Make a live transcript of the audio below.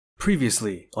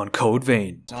Previously on Code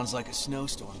Vein. Sounds like a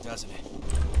snowstorm, doesn't it?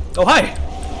 Oh, hi!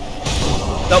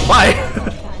 Oh, bye!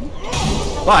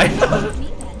 Bye!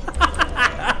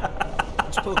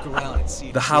 Let's poke around and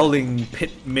see. The howling pit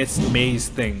mist maze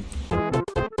thing.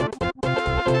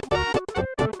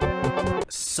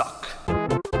 Suck.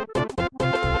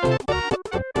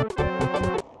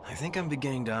 I think I'm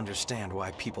beginning to understand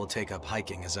why people take up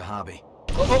hiking as a hobby.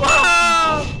 Oh,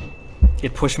 ah!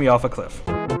 It pushed me off a cliff.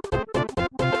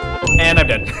 And I'm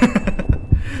dead.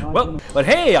 Well, but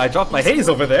hey, I dropped my haze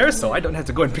over there, so I don't have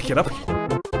to go and pick it up.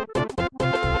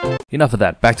 Enough of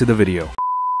that, back to the video.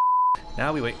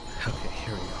 Now we wait. Okay,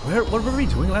 here we go. What were we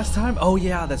doing last time? Oh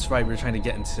yeah, that's right. We were trying to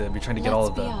get into. We're trying to get all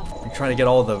of the. We're trying to get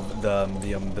all the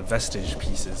vestige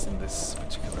pieces in this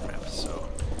particular map. So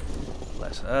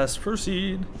let us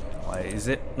proceed. Why is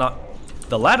it not?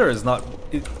 The ladder is not.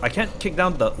 I can't kick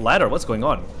down the ladder. What's going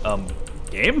on?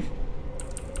 Game?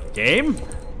 Game?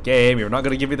 Game, you're not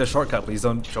gonna give me the shortcut. Please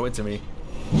don't show it to me.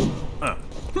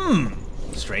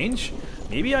 Strange.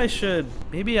 Maybe I should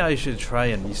try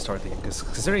and restart the game, because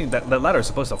considering that the ladder is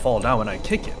supposed to fall down when I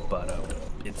kick it, but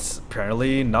it's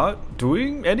apparently not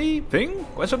doing anything?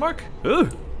 Question mark?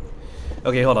 Ugh.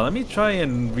 Okay, hold on. Let me try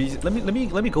and let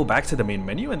me go back to the main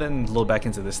menu and then load back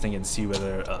into this thing and see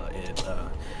whether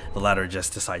the ladder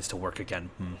just decides to work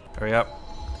again. Hurry up.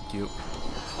 Thank you.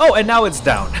 Oh, and now it's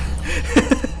down.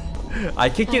 I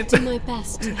kicked it. Do my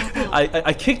best to help out.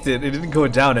 I kicked it. It didn't go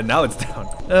down, and now it's down.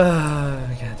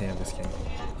 God damn this game.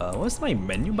 What's my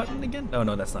menu button again? Oh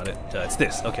no, that's not it. It's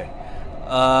this. Okay.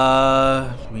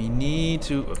 We need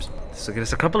to. Oops. So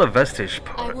there's a couple of vestige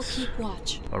parts. I will keep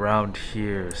watch Around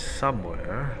here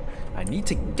somewhere. I need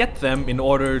to get them in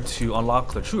order to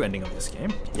unlock the true ending of this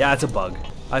game. Yeah, it's a bug.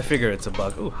 I figure it's a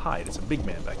bug. Oh, hi, there's a big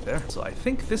man back there. So I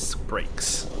think this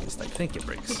breaks. At least I think it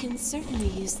breaks. We can certainly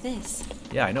use this.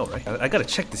 Yeah, I know, right? I gotta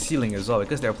check the ceiling as well,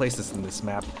 because there are places in this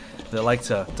map that like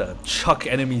to chuck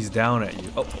enemies down at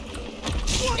you. Oh.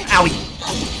 Owie!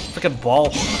 Frickin'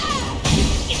 ball.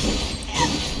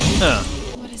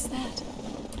 What is that?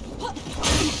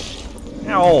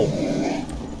 Ow!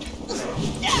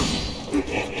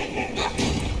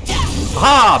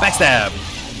 Aha! Backstab!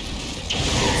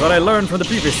 That's what I learned from the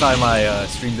previous time I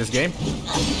streamed this game.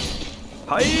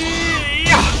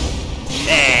 Hi-ya!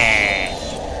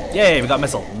 Yeah! Yay, we got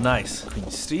missile. Nice.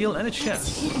 Clean steel and a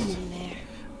chest. Hidden in there.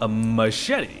 A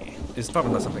machete. It's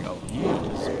probably not something I'll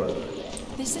use, but...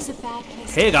 This is a bad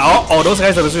place. Hey, oh, those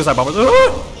guys are the suicide bombers.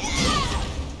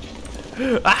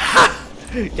 Ah!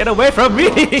 Get away from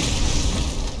me!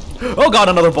 Oh god,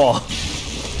 another ball.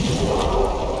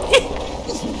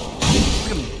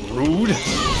 Rude.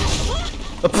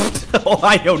 Oh,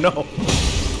 I don't know.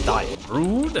 Die.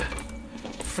 Rude.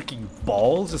 Freaking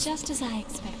balls. Just as I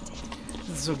expected.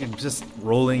 So just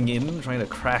rolling in, trying to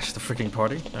crash the freaking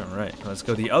party. All right, let's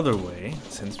go the other way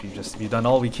since we've done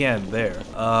all we can there.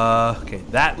 Okay,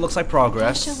 that looks like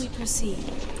progress. How shall we proceed?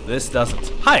 This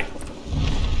doesn't. Hi.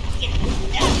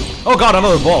 Oh god,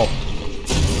 another ball.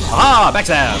 Ah,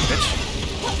 backstab, bitch.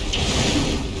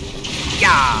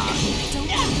 Yeah. Don't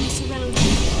let them surround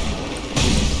you.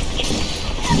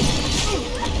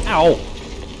 Ow.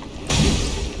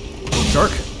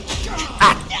 Jerk.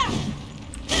 Ah.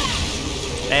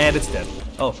 And it's dead.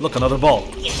 Oh, look, another ball.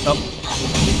 Oh.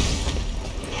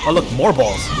 Oh, look, more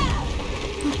balls.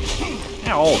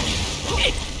 Ow.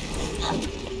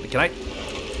 Can I?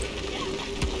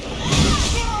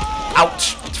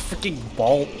 Ouch. Freaking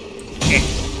ball.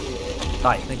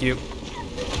 Hi, thank you.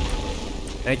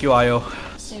 Thank you, Io.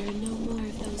 There are no more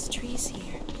of those trees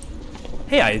here.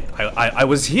 Hey, I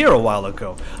was here a while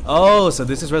ago. Oh, so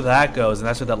this is where that goes, and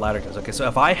that's where that ladder goes. Okay, so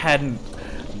if I hadn't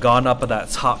gone up that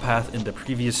top path in the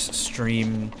previous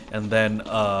stream and then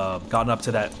gotten up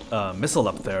to that missile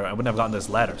up there, I wouldn't have gotten this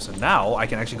ladder. So now I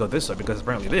can actually go this way because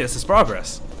apparently this is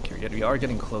progress. Okay, we are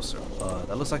getting closer.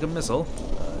 That looks like a missile.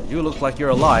 You look like you're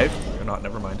alive. You're not,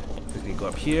 never mind. Quickly go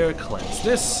up here, cleanse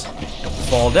this. Don't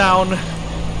fall down,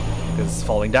 because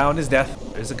falling down is death.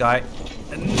 There's a guy.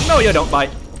 No, you don't, bye.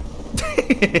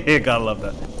 Gotta love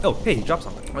that. Oh, hey, he dropped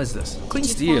something. What is this? Clean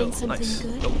steel. Nice.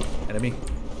 Oh, enemy.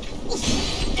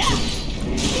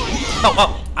 Oh,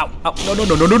 oh, ow, ow. No, no,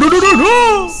 no, no, no, no, no, no,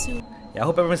 no! Yeah, I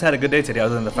hope everyone's had a good day today,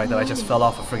 other than the fact that I just fell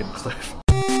off a friggin' cliff.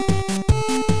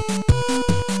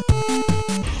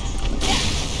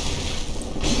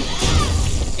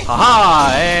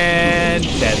 Haha, and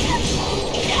dead.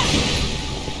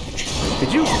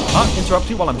 Did you interrupt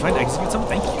you while I'm trying to execute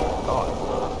something? Thank you.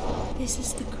 God. This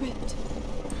is the crypt.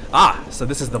 Ah, so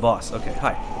this is the boss. Okay,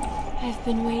 hi. I've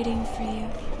been waiting for you.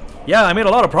 Yeah, I made a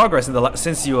lot of progress in the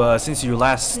since you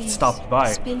last Please, stopped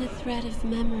by. spin a thread of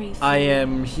memory for I me.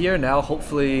 am here now.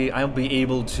 Hopefully, I'll be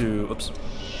able to. Oops.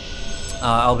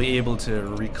 I'll be able to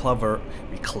recover.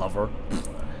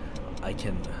 I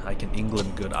can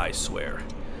England good. I swear.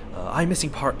 I'm missing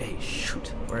part A. Shoot,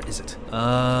 where is it?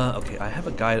 Okay, I have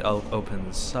a guide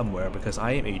open somewhere because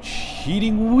I am a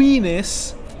cheating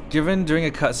weenus. Given during a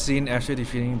cutscene after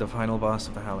defeating the final boss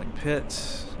of the Howling Pit.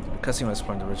 The cutscene was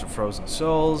exploring the Ridge of Frozen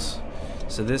Souls.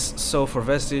 So for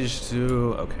Vestige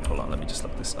to... Okay, hold on, let me just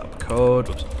look this up. Code,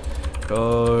 whoops.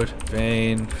 Code,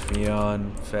 Vein,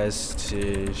 Fion,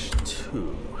 Vestige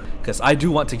 2. Because I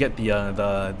do want to get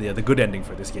the good ending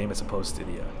for this game as opposed to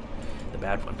the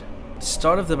bad one.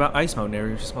 Start of the Ice Mountain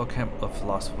area, a small camp of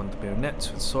lost one, the bayonet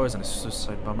with swords and a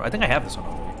suicide bomber. I think I have this one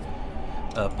already.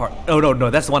 Oh no,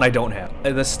 that's the one I don't have.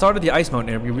 At the start of the Ice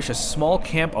Mountain area, we reach a small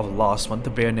camp of lost one, the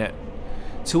bayonet,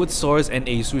 2 with swords and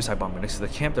a suicide bomber. Next to the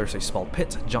camp, there's a small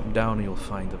pit. Jump down and you'll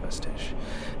find the vestige.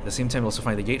 At the same time, you'll also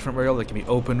find the gate from rail that can be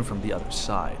opened from the other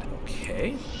side.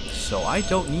 Okay, so I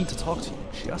don't need to talk to you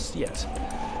just yet.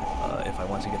 If I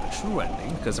want to get the true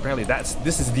ending, because apparently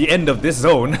this is the end of this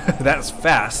zone. That's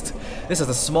fast. This is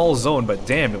a small zone, but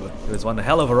damn, it was one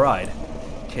hell of a ride.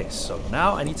 Okay, so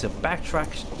now I need to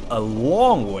backtrack a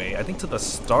long way, I think to the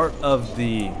start of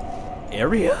the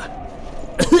area?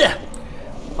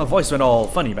 My voice went all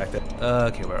funny back then.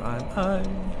 Okay, where am I?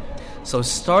 So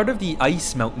start of the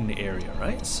Ice Mountain area,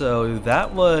 right? So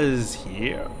that was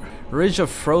here. Ridge of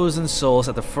Frozen Souls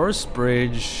at the first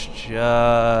bridge,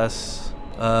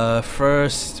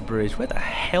 first bridge. Where the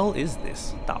hell is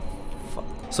this? The fuck?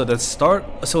 So the start,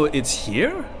 so it's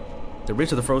here? The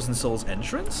Ridge of the Frozen Souls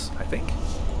entrance, I think.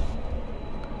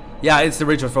 Yeah, it's the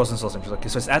Ridge of Frozen Souls entrance. Okay,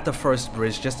 so it's at the first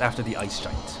bridge, just after the Ice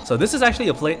Giant. So this is actually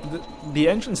a place. The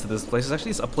entrance to this place is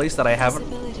actually a place that I haven't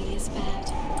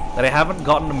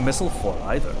gotten a missile for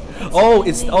either. Oh,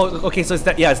 okay. So it's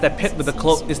that. Yeah, it's that pit with the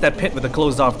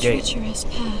closed off gate. Treacherous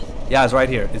path. Yeah, it's right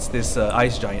here. It's this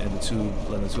Ice Giant and the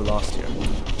two lost here.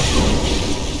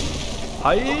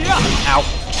 Hiya! Ow!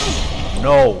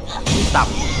 No! Stop!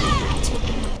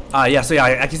 Yeah. So yeah,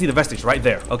 I can see the vestige right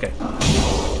there. Okay.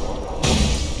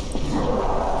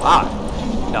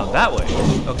 Down that way.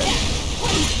 Okay.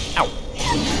 Ow.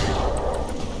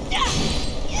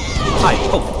 Hi.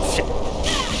 Oh, shit.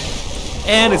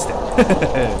 And it's dead.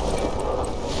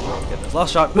 Get this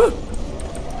last shot.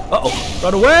 Uh-oh.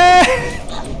 Run away!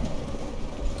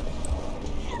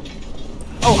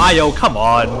 Oh, Io, come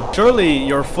on. Surely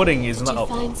your footing is not...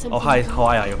 Oh, hi,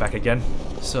 Io, back again.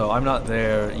 So, I'm not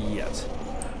there yet.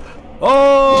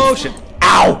 Oh, shit.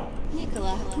 Ow!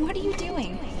 Nicola, what are you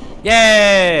doing?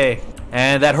 Yay!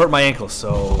 And that hurt my ankle,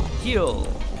 so heal.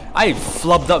 I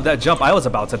flubbed up that jump. I was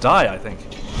about to die, I think.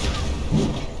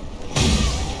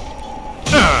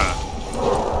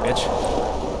 Bitch.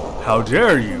 How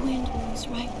dare The you? wind moves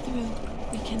right through.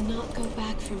 We cannot go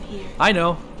back from here. I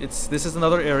know. This is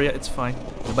another area. It's fine.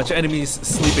 There's a bunch of enemies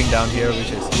sleeping down here,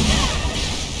 which is...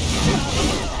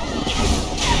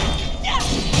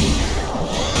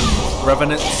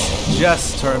 Revenants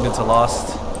just turned into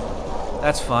Lost.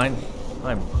 That's fine.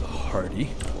 I'm hardy.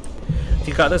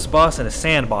 You got this boss and a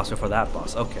sand boss before that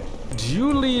boss. Okay.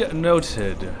 Duly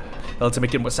noted. Well, to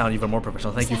make it sound even more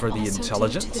professional, thank you for the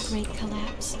intelligence. The great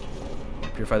collapse?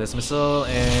 Purify this missile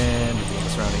and reveal the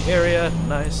surrounding area.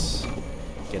 Nice.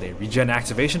 Get a regen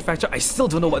activation factor. I still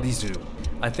don't know what these do.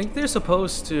 I think they're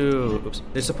supposed to... Oops.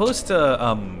 They're supposed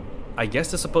to, I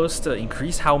guess they're supposed to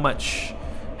increase how much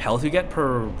health you get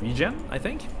per regen, I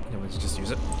think. And let's just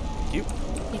use it. Thank you.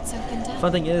 It's opened up.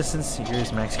 Fun thing is, since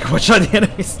Security's max, you can watch out the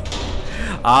enemies.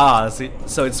 See,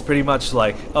 so it's pretty much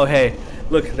like, oh hey,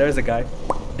 look, there's a guy.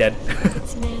 Dead.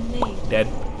 It's man-made. Dead.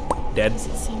 Dead. Is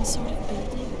it some sort of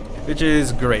building? Which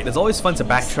is great. It's always fun to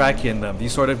backtrack in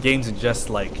these sort of games and just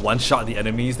like one-shot the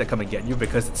enemies that come and get you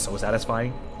because it's so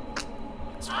satisfying.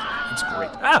 It's great.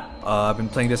 I've been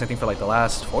playing this I think for like the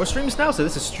last 4 streams now, so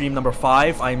this is stream number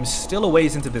 5. I'm still a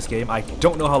ways into this game. I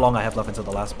don't know how long I have left until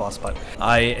the last boss, but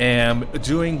I am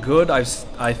doing good. I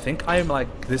think I'm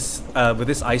like this with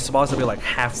this ice boss. I'll be like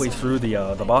halfway through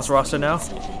the boss roster now,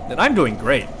 and I'm doing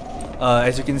great.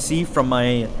 As you can see from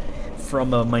my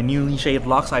newly shaved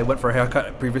locks, I went for a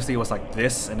haircut. Previously it was like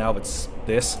this, and now it's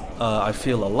this. I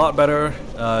feel a lot better.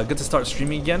 Good to start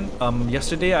streaming again.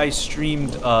 Yesterday I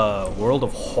streamed World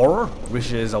of Horror,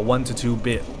 which is a 1 to 2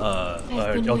 bit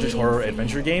Eldritch Horror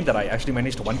adventure game that I actually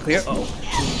managed to 1-clear. Uh oh,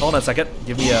 hold on a second.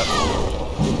 Give me a...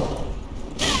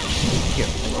 Here.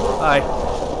 Hi.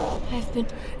 I've been...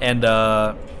 And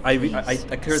I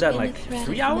cleared that in like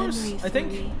 3 hours, I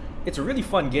think. It's a really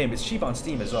fun game. It's cheap on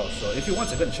Steam as well, so if you want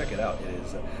to go and check it out, it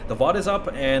is. The VOD is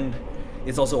up and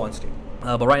it's also on Steam.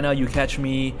 But right now you catch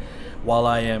me while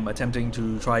I am attempting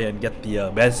to try and get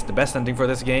the best ending for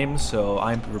this game, so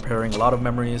I'm preparing a lot of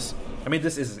memories. I mean,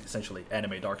 this is essentially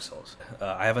anime Dark Souls.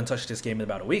 I haven't touched this game in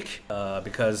about a week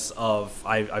because of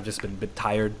I've just been a bit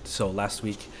tired. So last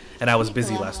week, and I was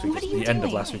busy last week, the end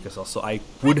of last week as well. So I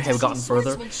would have gotten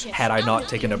further had I not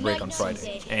taken a break on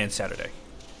Friday and Saturday.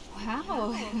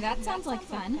 Wow, that sounds like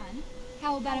fun.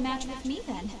 How about a match with me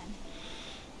then?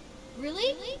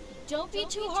 Really? Don't be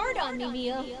too hard on me,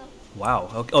 Mia. Wow.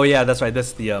 Okay. Oh yeah, that's right.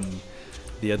 That's the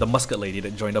musket lady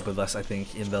that joined up with us, I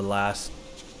think, in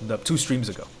the 2 streams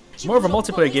ago. More of a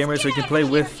multiplayer gamer, so you can play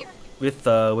with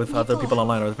other people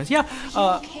online or other friends. Yeah,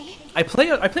 I play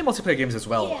multiplayer games as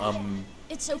well.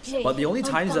 It's okay. But the only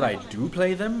times that I do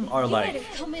play them are like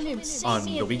on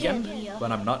the weekend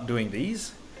when I'm not doing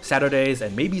these. Saturdays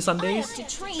and maybe Sundays,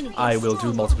 I will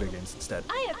do multiplayer games instead.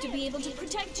 I have to be able to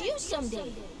protect you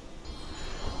someday.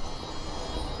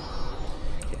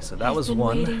 Okay, so that was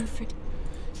one.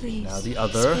 Please, now the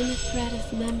other. spin a thread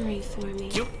of memory for me.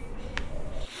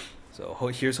 So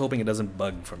here's hoping it doesn't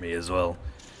bug for me as well.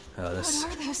 What are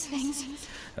those things?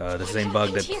 The same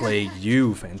bug that plagued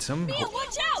you, Phantom.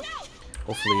 Watch out!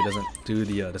 Hopefully it doesn't do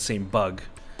the same bug.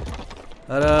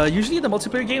 Usually the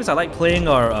multiplayer games I like playing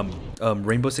are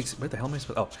Rainbow Six. Where the hell am I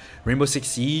supposed? Oh, Rainbow Six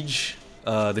Siege,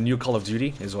 the new Call of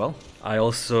Duty as well. I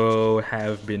also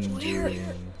have been doing.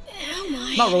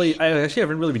 Not really. I actually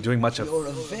haven't really been doing much of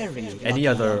any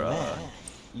other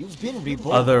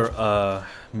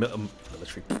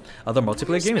other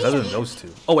multiplayer games other than those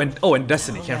 2. Oh, and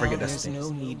Destiny. Can't forget Destiny. No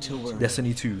need to worry.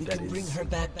 Destiny 2. We That can is. bring her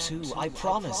back too, I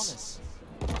promise.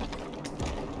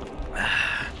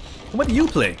 What do you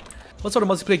play? What sort of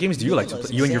multiplayer games do you like to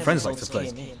play? You and your friends like to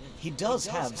play? He does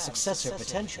have successor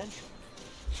potential.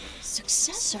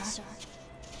 Successor?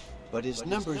 But his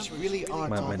numbers really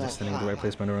aren't all My that Destiny, the high. right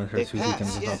place, my around her They 2 pass,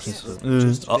 weekends and yes. options.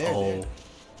 Just Uh-oh.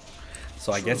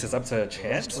 So I guess it's up to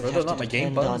chance whether or not my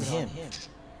game bugs.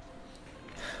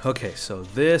 Okay, so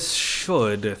this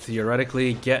should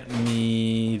theoretically get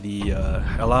me the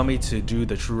allow me to do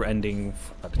the true ending,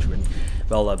 not the true ending,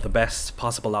 well, the best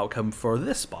possible outcome for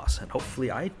this boss, and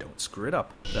hopefully I don't screw it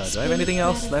up. Do I have anything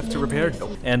else left to repair?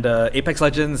 Nope. And Apex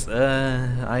Legends,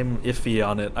 I'm iffy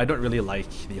on it. I don't really like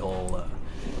the whole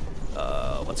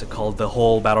what's it called? The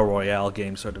whole battle royale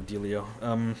game sort of dealio.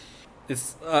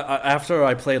 It's after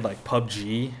I played like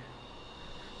PUBG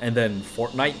and then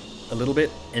Fortnite a little bit,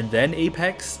 and then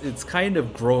Apex, it's kind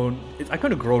of grown. I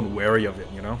kind of grown wary of it,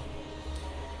 you know.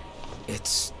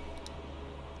 It's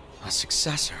a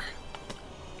successor.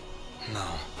 No.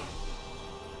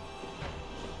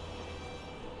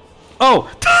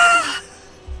 Oh!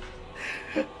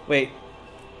 Wait.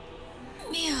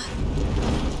 Mia.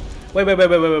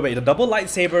 Wait. The double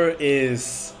lightsaber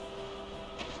is.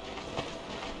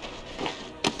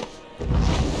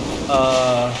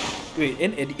 Wait,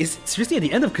 is it seriously at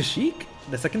the end of Kashyyyk?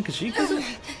 The second Kashyyyk, was it?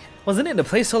 Wasn't it in the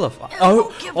place full of?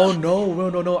 Oh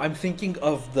no! I'm thinking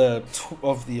of the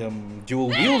dual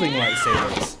wielding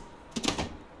lightsabers.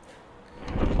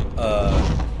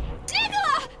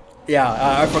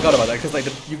 Yeah, I forgot about that because like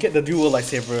you get the dual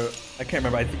lightsaber. I can't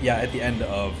remember. At the end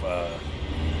of.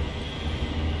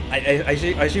 I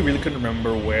actually really couldn't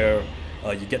remember where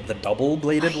you get the double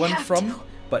bladed one from.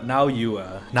 But now you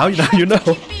now you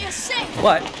know.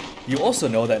 But you also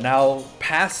know that now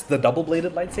past the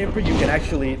double-bladed lightsaber, you can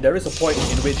actually there is a point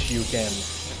in which you can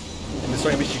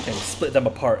split them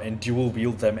apart and dual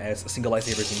wield them as single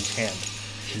lightsabers in each hand.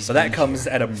 So that comes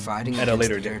at a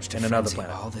later date in another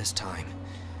planet. All this time.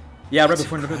 Yeah, right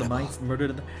before the mice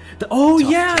murdered the oh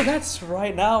yeah, that's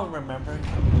right. Now I remember.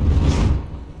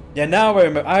 Yeah, now I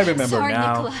remember Sorry,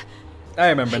 now. Nicola. I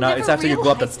remember now. It's after you go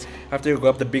up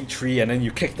realized. the big tree and then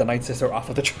you kick the Night Sister off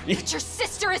of the tree. But your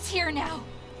sister is here now.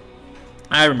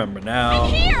 I remember now.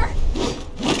 Here.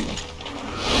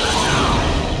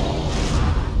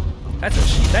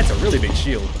 That's a really big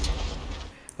shield.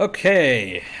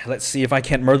 Okay, let's see if I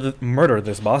can't murder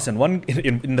this boss in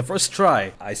the first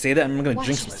try. I say that I'm gonna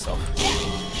jinx myself.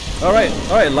 All right.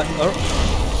 Oh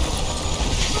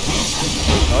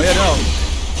yeah, no.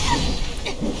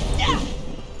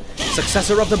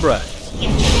 Successor of the breath.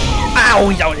 Ow!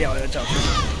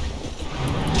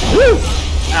 Woo!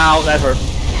 Ow, that hurt.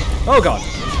 Oh god.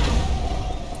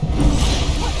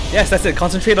 Yes, that's it.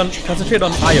 Concentrate on Io. Concentrate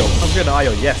on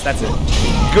Io. Yes, that's it.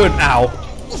 Good. Ow.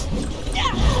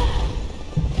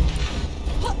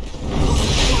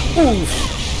 Oof.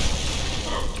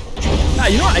 Ah,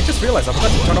 you know what? I just realized I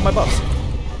forgot to turn on my buffs.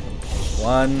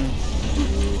 1,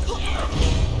 2.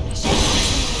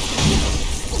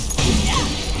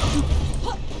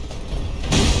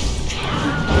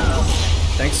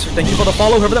 Thank you for the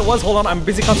follow, whoever that was. Hold on, I'm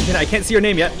busy concentrating. I can't see your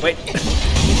name yet. Wait.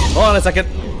 Hold on a second.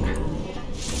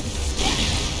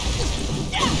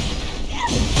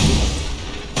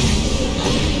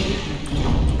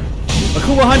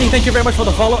 Akuma Honey, thank you very much for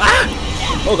the follow. Ah!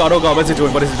 Oh god, what is it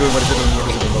doing? What is it doing? What is it doing? What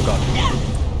is it doing? Oh god.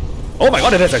 Oh my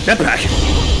god, it has a jetpack.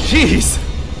 Jeez.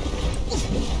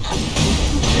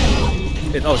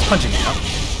 Oh, it's punching me now.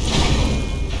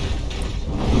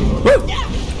 Woo!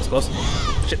 It's close.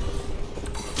 Shit.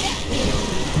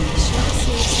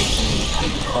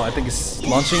 Oh, I think it's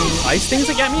launching ice things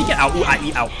at me again. Ow, ooh,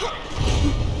 ow.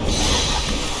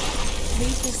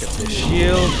 Get the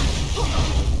shield.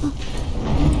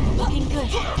 Looking good.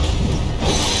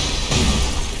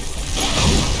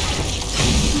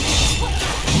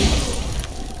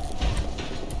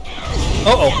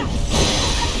 Uh-oh.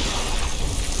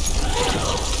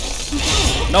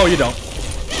 No, you don't.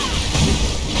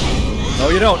 No,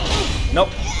 you don't. Nope.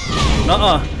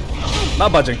 Nuh-uh.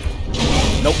 Not budging.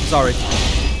 Nope, sorry.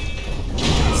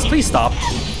 Please stop.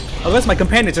 Otherwise my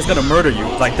companion's just gonna murder you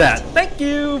like that. Thank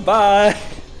you, bye.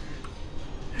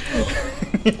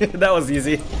 That was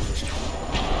easy.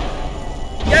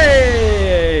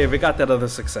 Yay! We got that other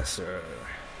successor.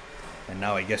 And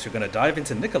now I guess you're gonna dive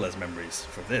into Nicola's memories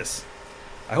for this.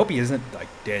 I hope he isn't like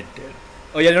dead.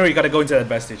 Oh yeah, no, you gotta go into that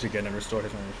vestige again and restore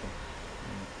his memories.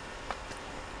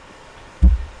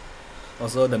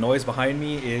 Also, the noise behind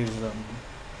me is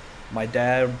my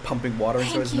dad pumping water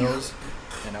into his nose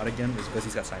and out again is because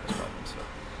he's got sinus problems.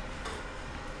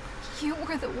 So. You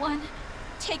were the one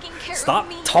taking care Stop of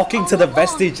me. Stop talking to the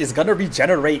vestige. It's gonna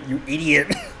regenerate, you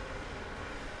idiot.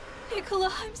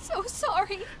 Nicola, I'm so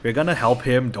sorry. We're gonna help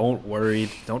him. Don't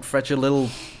worry. Don't fret your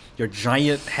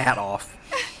giant hat off.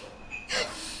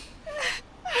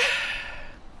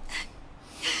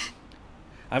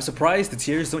 I'm surprised the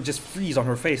tears don't just freeze on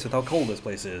her face with how cold this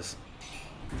place is.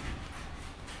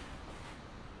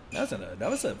 That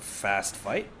was a fast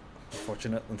fight.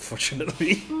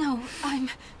 Unfortunately. No, I'm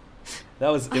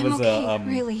okay,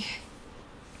 really.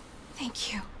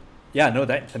 Thank you. Yeah, no,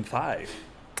 that and 5.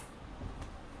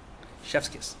 Chef's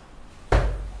kiss.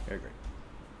 Very great.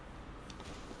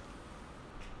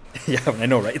 Yeah, I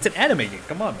know, right? It's an anime game.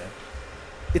 Come on, man.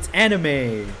 It's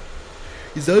anime.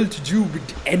 It's all to do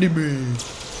with anime.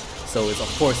 So it's,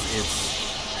 of course,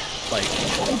 it's like,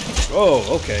 oh,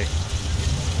 okay.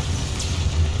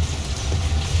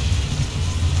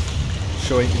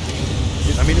 Showing,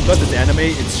 I mean, because it's anime,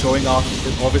 it's showing off,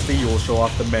 obviously you will show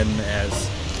off the men as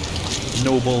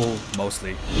noble,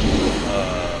 mostly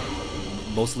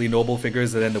noble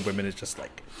figures, and then the women is just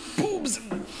like, boobs,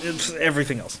 and it's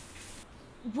everything else.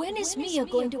 When is Mia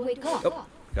going to wake up? Oh,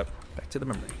 yep, back to the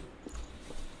memory.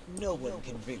 No one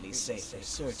can really say for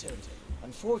certain.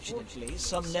 Unfortunately,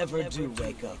 some never do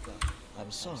wake up.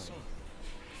 I'm sorry.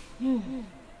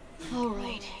 All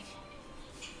right.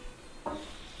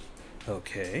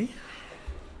 Okay.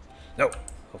 No.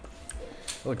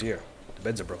 Oh dear. The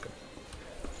beds are broken.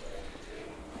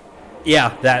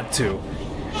 Yeah, that too.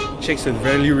 Chicks with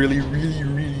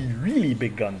really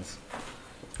big guns.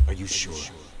 Are you sure?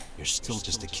 You're still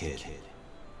just a kid.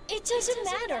 It doesn't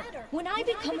matter. When I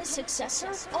become a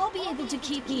successor, I'll be able to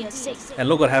keep Mia safe. And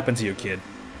look what happened to you, kid.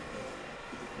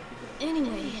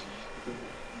 Anyway,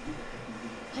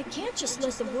 I can't just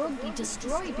let the world be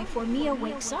destroyed before Mia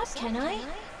wakes up, can I?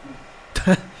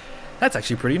 That's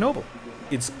actually pretty noble.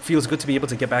 It feels good to be able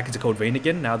to get back into Code Vein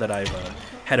again now that I've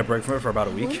had a break from it for about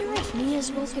a week. I wonder if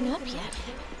Mia's woken up yet.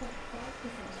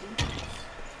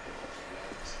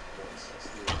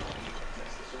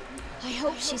 I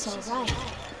hope she's alright.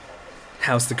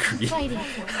 How's the creep? Fighting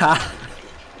for me.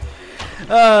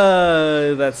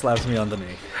 That slaps me on the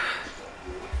knee.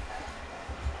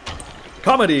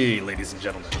 Comedy, ladies and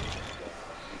gentlemen.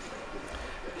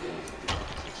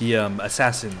 The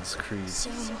Assassin's Creed. So,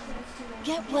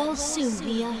 get well soon,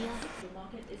 Mia.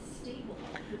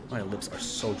 My lips are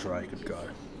so dry, good God.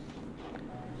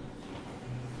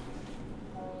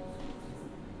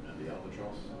 And the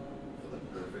albatross for the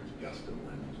perfect gust of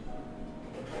wind.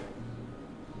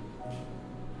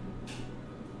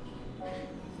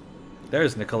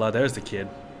 There's Nicola, there's the kid.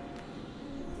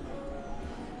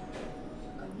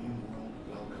 A new world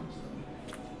welcomes them.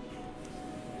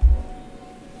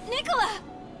 Nicola!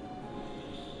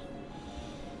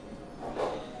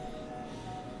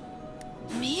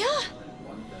 Mia?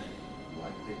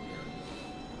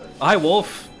 Hi,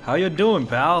 Wolf. How you doing,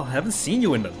 pal? Haven't seen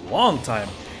you in a long time.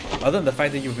 Other than the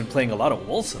fact that you've been playing a lot of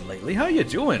Wilson lately. How you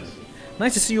doing?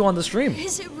 Nice to see you on the stream.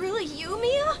 Is it really you,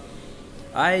 Mia?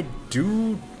 I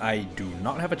do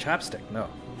not have a chapstick, no.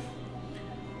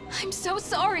 I'm so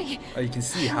sorry. You can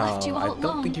see I how, left you all I don't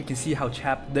alone. think you can see how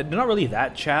chapped, they're not really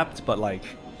that chapped, but like,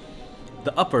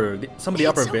 some of the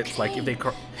upper It's bits, like okay.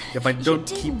 if I don't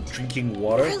keep didn't. drinking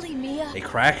water, Really, Mia? they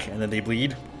crack and then they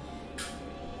bleed.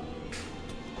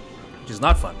 Which is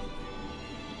not fun.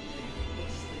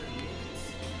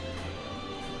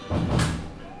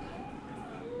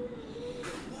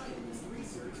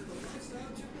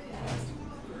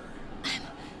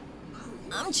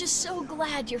 I'm just so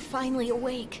glad you're finally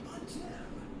awake.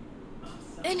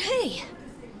 And hey,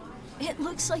 it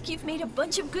looks like you've made a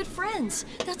bunch of good friends.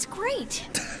 That's great.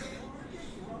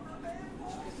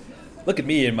 Look at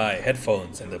me in my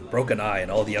headphones and the broken eye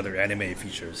and all the other anime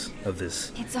features of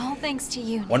this It's all thanks to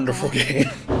you, wonderful Nicola.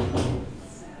 game.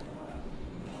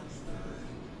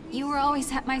 You were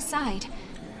always at my side.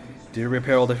 Did you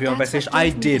repair all the field That's backstage? what I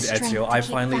gave me did, the strength Ezio. to I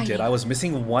keep finally did. fighting. I was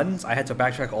missing ones. I had to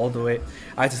backtrack all the way.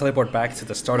 I had to teleport back to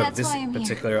the start of That's this why I'm here.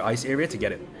 particular ice area to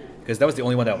get it. Because that was the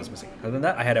only one that was missing. Other than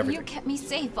that, I had You everything. kept me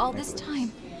safe all this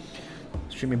time.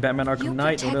 Streaming Batman Arkham You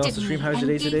Knight. Nobody else to protected stream. me How's your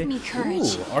day and today? gave me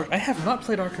courage. Ooh, I have not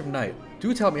played Arkham Knight.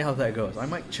 Do tell me how that goes. I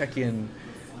might check in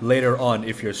later on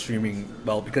if you're streaming.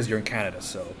 Well, because you're in Canada,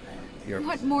 so you're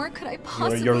What more could I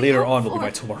possibly your later hope on will be for? my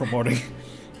tomorrow morning.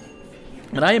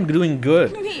 And I am doing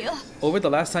good. Mia. Over the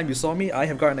last time you saw me, I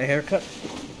have gotten a haircut.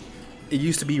 It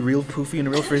used to be real poofy and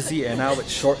real frizzy, and now it's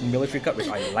short and military cut, which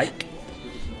I like.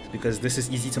 Because this is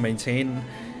easy to maintain.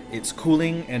 It's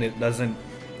cooling, and it doesn't,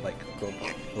 like, go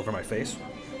over my face.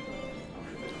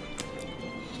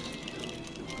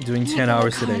 Doing 10 Nicola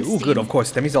hours today. Ooh, good, Constantine. of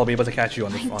course. That means I'll be able to catch you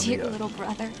on My the... dear little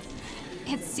brother.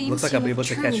 It seems Looks like you I'll be have able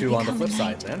to catch truly you on the become a flip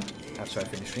side, knight. then. After I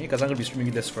finish streaming, because I'm going to be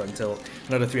streaming this for until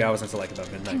another 3 hours until, like,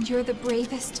 about midnight. And you're the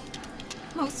bravest,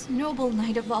 most noble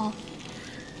knight of all.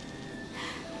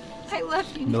 I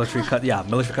love you, Military Nicola. cut, yeah,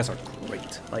 military cuts are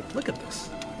great. Like, look at this.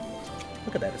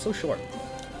 Look at that, it's so short.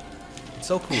 It's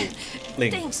so cool.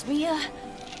 Link. Thanks, Mia.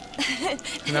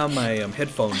 Now my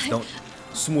headphones don't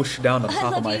smoosh down on I top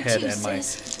of love my you head, too, and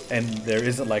sis. there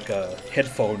isn't like a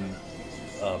headphone.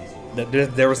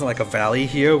 There wasn't like a valley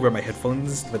here where where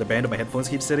the band of my headphones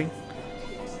keeps sitting.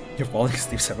 You're falling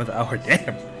asleep 7th hour.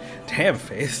 Damn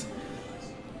face.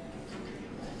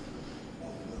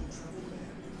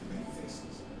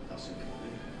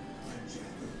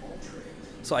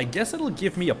 So I guess it'll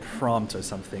give me a prompt or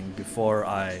something before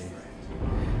I.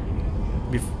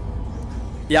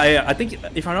 Yeah. I think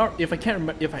if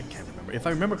I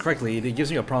remember correctly, it gives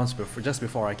me a prompt just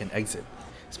before I can exit.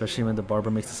 Especially when the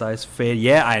barber makes the size fade.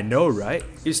 Yeah, I know, right?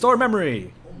 Restore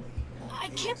memory. I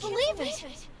can't believe it.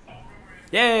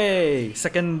 Yay!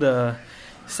 Second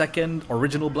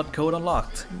original blood code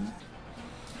unlocked.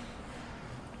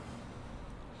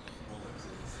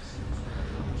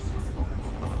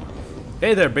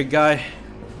 Hey there, big guy.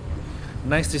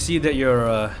 Nice to see that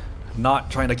you're not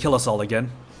trying to kill us all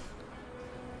again.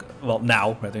 Well,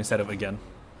 now, rather instead of again.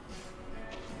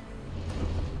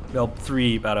 Well,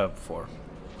 3 out of 4.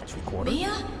 3/4.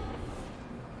 Mia?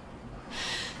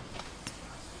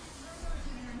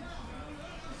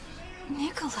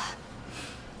 Nicola.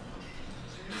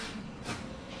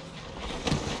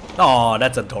 Aw,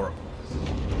 that's adorable.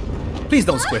 Please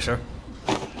don't squish her.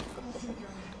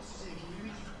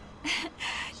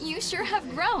 You sure have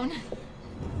grown.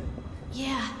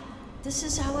 Yeah, this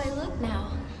is how I look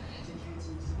now.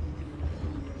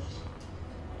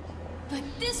 But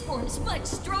this form's much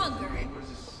stronger.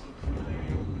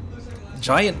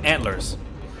 Giant antlers.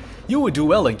 You would do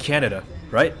well in Canada,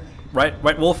 right?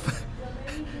 Right, Wolf?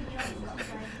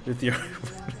 With your...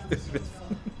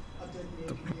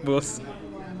 the most...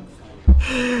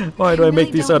 Why do I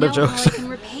make these sort of jokes? I can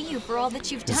repay you for all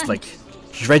that you've done. It's like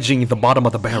dredging the bottom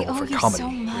of the I barrel owe for you comedy. so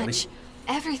really. much.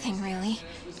 Everything, really.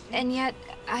 And yet,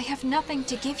 I have nothing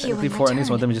to give you in Before return. and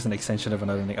one of them is just an extension of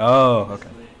another thing. Oh, okay.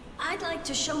 I'd like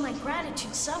to show my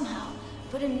gratitude somehow,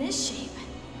 but in this shape.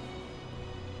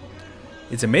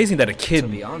 It's amazing that a To kid...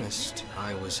 be honest,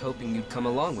 I was hoping you'd come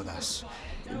along with us.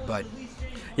 But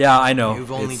Yeah, I know.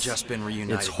 you've only It's- just been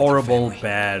reunited It's with your horrible, family.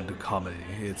 bad comedy.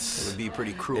 It It's... would be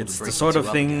pretty cruel It's to the break sort you of two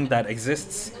up thing again. that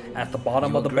exists at the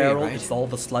bottom You of the agree, barrel. right? It's all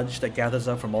the sludge that gathers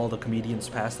up from all the comedians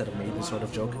past that have made this sort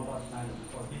of joke.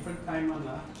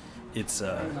 It's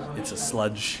a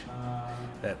sludge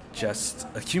that just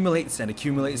accumulates and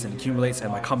accumulates and accumulates, and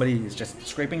my comedy is just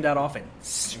scraping that off and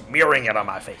smearing it on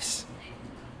my face.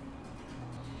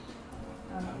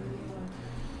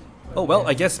 Oh well,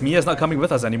 I guess Mia's not coming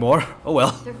with us anymore. Oh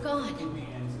well. They're gone.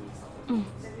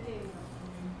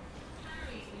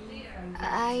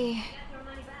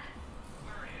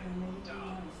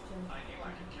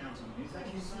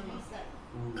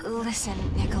 Listen,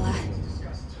 Nicola.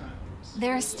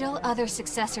 There are still other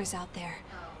successors out there.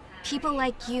 People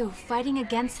like you fighting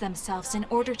against themselves in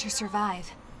order to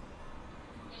survive.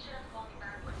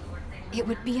 It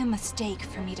would be a mistake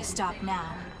for me to stop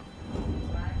now.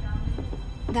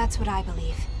 That's what I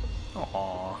believe.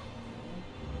 Aww.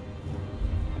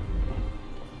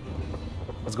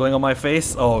 What's going on my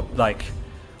face? Oh, like,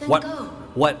 Then what,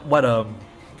 go.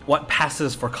 what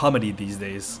passes for comedy these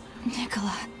days?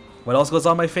 Nicola. What else goes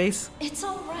on my face? It's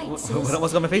all right, What sis. else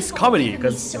goes on my face? You've Comedy, given me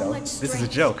because so you know much this is a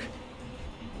strength. joke.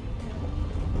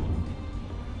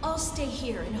 I'll stay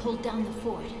here and hold down the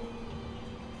fort.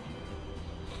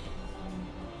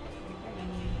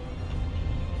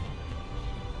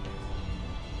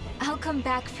 I'll come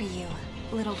back for you,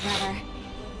 little brother.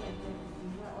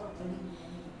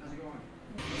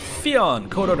 Fion,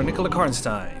 code order Nicola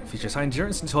Karnstein. Features high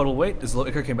endurance and total weight. This little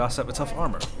ichor can bounce up with tough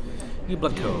armor. New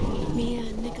blood code. Mia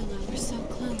and Nicola were so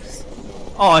close.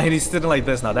 Oh, and he's sitting like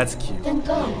this now. That's cute. Then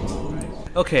go.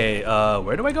 Okay,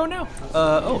 where do I go now?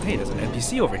 Oh, hey, there's an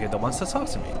NPC over here that wants to talk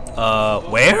to me.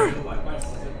 Where?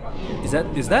 Is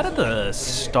that at the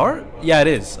start? Yeah, it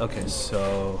is. Okay,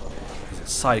 so there's a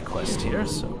side quest here.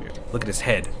 So weird. Look at his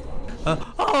head.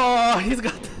 Oh, he's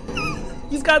got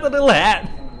the little hat.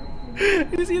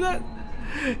 Did you see that?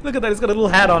 Look at that. He's got a little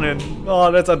hat on him. Oh,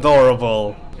 that's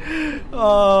adorable.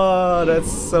 Oh,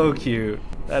 that's so cute.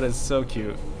 That is so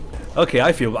cute. Okay,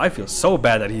 I feel so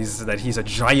bad that he's a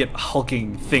giant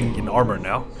hulking thing in armor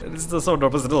now. It's the so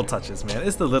adorable. It's the little touches, man.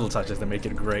 It's the little touches that make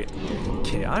it great.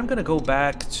 Okay, I'm gonna go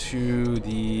back to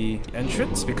the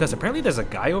entrance because apparently there's a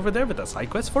guy over there with a side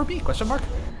quest for me? Question mark.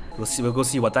 We'll go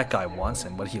see what that guy wants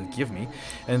and what he'll give me,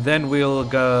 and then we'll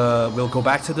go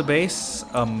back to the base,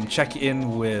 check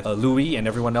in with Louis and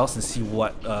everyone else, and see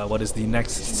what is the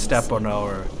next step on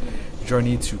our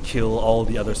journey to kill all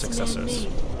the other successors.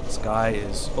 This guy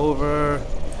is over.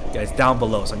 Yeah, it's down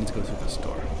below, so I need to go through this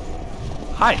door.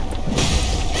 Hi.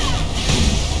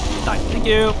 Die. Thank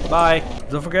you. Bye.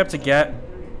 Don't forget to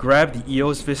grab the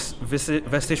EOS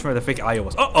vestige from where the fake IO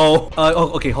was.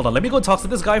 Okay, hold on. Let me go talk to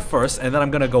this guy first, and then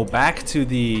I'm gonna go back to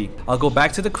the. I'll go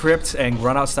back to the crypt and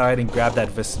run outside and grab that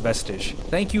vestige.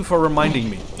 Thank you for reminding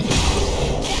me.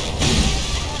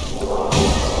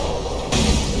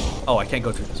 Oh, I can't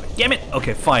go through this way. Damn it!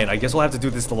 Okay, fine. I guess we'll have to do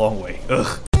this the long way.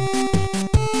 Ugh.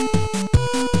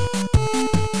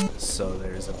 So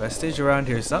there's a vestige around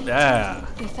here. Yeah.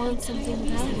 We found something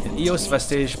valuable. EOS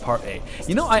vestige part A.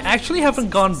 You know, I actually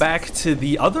haven't gone back to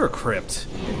the other crypt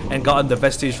and gotten the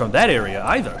vestige from that area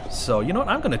either. So you know what?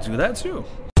 I'm gonna do that too.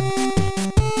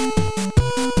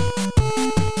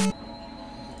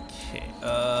 Okay.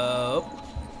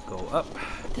 Go up.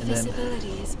 The And then, visibility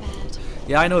is bad.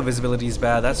 yeah, I know visibility is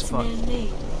bad. That's It's fine.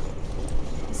 man-made.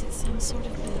 Is it some sort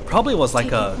of a... Probably was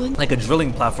like a One-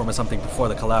 drilling platform or something before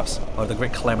the collapse or the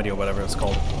Great Calamity or whatever it's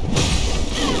called.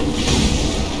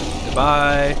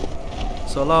 Goodbye.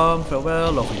 So long,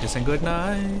 farewell, auf Wiedersehen, good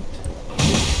night.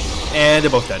 And they're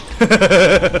both dead.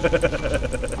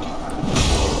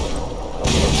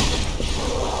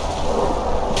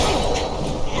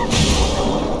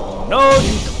 No.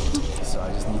 So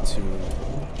I just need to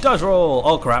dodge roll.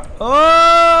 Oh crap.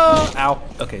 Oh, ow.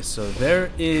 Okay, so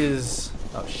there is.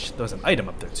 Oh shit, there was an item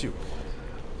up there too.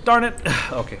 Darn it.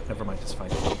 Okay, never mind, it's fine.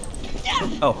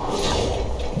 Oh.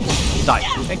 Die.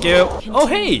 Thank you. Oh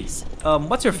hey!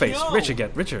 What's your face? Yo!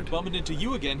 Richard. Bumping into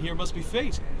you again here must be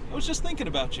fate. I was just thinking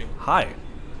about you. Hi.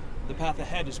 The path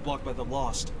ahead is blocked by the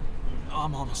Lost.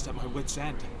 I'm almost at my wit's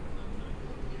end.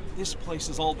 This place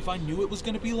is all... If I knew it was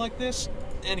gonna be like this...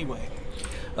 Anyway.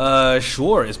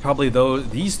 Sure. It's probably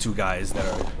these two guys that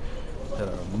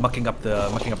are mucking up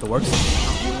the works.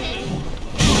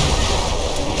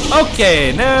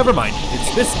 Okay, never mind.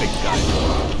 It's this big guy.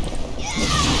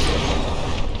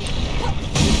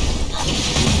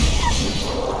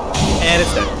 And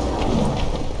it's dead.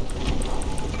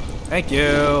 Thank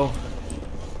you.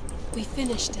 We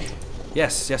finished it.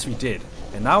 Yes, we did.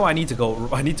 And now I need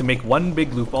to make one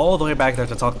big loop all the way back there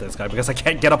to talk to this guy because I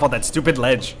can't get up on that stupid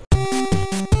ledge.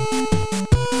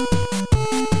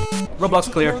 Roblox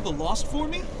Took clear. care of the Lost for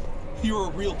me? You're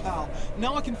a real pal.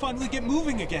 Now I can finally get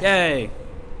moving again. Yay.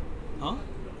 Huh?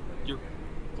 You're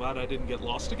glad I didn't get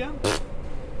lost again?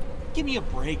 Give me a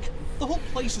break. The whole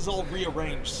place is all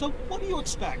rearranged, so what do you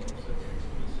expect?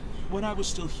 When I was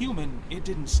still human, it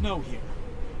didn't snow here.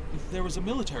 There was a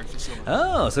military facility.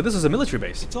 Oh, so this is a military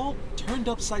base. It's all turned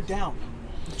upside down.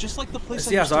 Just like the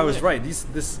place Yeah, so I was live. right.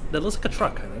 That looks like a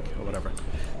truck, I think, or whatever.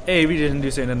 Hey, we didn't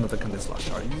do another condensed lost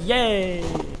shard. Yay!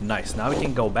 Nice. Now we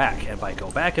can go back, and by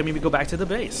go back, I mean we go back to the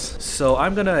base. So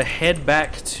I'm gonna head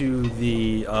back to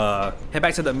the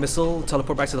missile,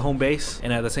 teleport back to the home base,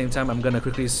 and at the same time, I'm gonna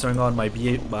quickly turn on my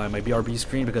BRB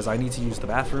screen because I need to use the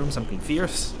bathroom. Something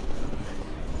fierce.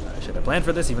 I should have planned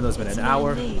for this, even though it's been an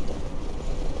hour.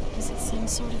 Is it some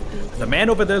sort of building? The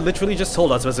man over there literally just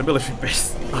told us it was a military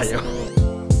base. It is a village.